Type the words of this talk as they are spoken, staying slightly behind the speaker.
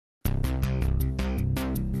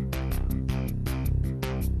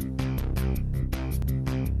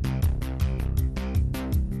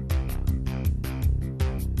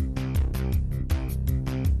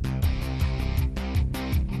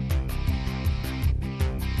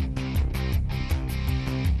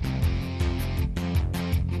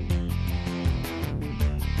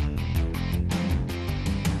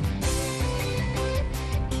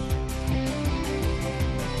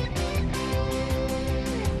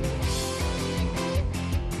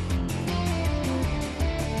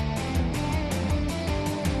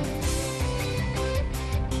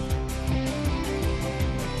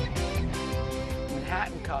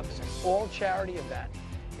all-charity event.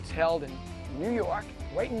 It's held in New York,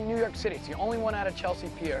 right in New York City. It's the only one out of Chelsea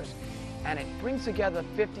Piers, and it brings together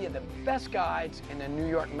 50 of the best guides in the New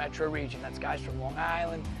York metro region. That's guys from Long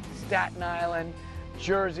Island, Staten Island,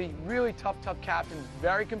 Jersey, really tough captains,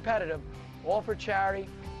 very competitive, all for charity,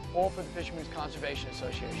 all for the Fishermen's Conservation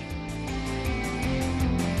Association.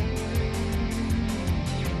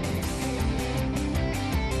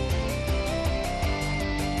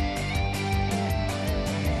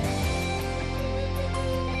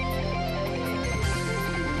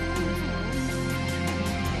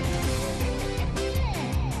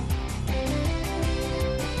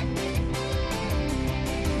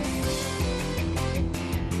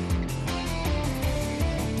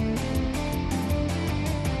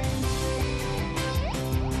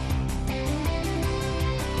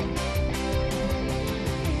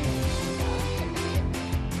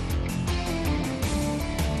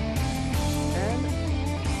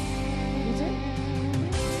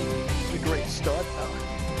 Start though.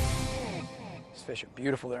 These fish are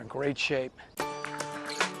beautiful, they're in great shape.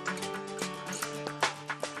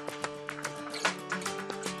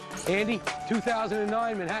 Andy,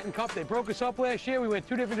 2009 Manhattan Cup, they broke us up last year. We went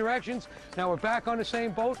 2 different directions. Now we're back on the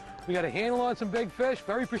same boat. We got a handle on some big fish.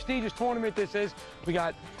 Very prestigious tournament this is. We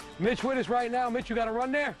got Mitch with us right now. Mitch, you got to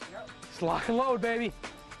run there? Yep. It's lock and load, baby.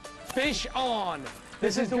 Fish on.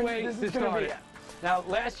 This is the way to start it. Now,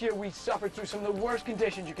 last year we suffered through some of the worst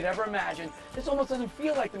conditions you could ever imagine. This almost doesn't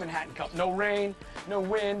feel like the Manhattan Cup. No rain, no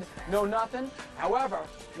wind, no nothing. However,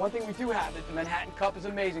 one thing we do have that the Manhattan Cup is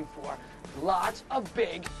amazing for, lots of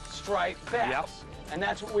big striped bass. Yep. And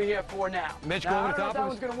that's what we're here for now. Mitch, now, go over I the don't know top if that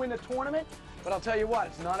one's going to win the tournament, but I'll tell you what,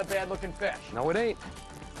 it's not a bad looking fish. No, it ain't.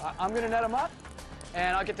 I'm going to net him up,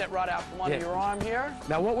 and I'll get that rod out from under your arm here.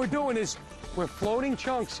 Now what we're doing is we're floating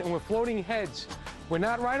chunks and we're floating heads. We're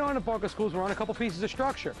not right on the bunker schools, we're on a couple pieces of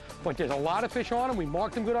structure. But there's a lot of fish on them, we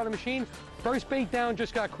marked them good on the machine. First bait down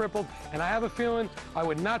just got crippled, and I have a feeling I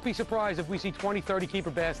would not be surprised if we see 20, 30 keeper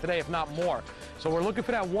bass today, if not more. So we're looking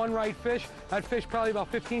for that one right fish. That fish probably about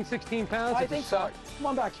 15, 16 pounds. I think so. Come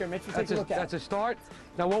on back here, Mitch, take a look at it. That's a start.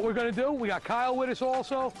 Now what we're gonna do, we got Kyle with us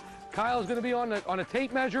also. Kyle's going to be on a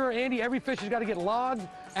tape measure. Andy, every fish has got to get logged,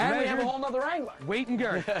 and measured. We have a whole nother angler. Weight and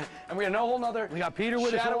girth. And we have no whole nother. We got Peter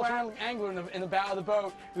with us also. Shadow angler in the bow of the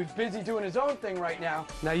boat, who's busy doing his own thing right now.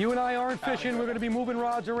 Now you and I aren't fishing. We're going to be moving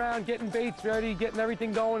rods around, getting baits ready, getting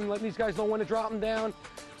everything going, letting these guys know when to drop them down.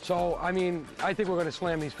 So I mean, I think we're going to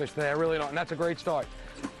slam these fish today. I really don't, and that's a great start.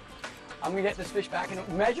 I'm going to get this fish back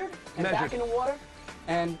measured and back in the water,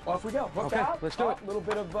 and off we go. Hook out. Let's do it. A little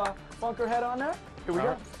bit of bunker head on there. Here we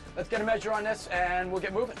go. Let's get a measure on this, and we'll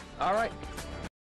get moving. All right.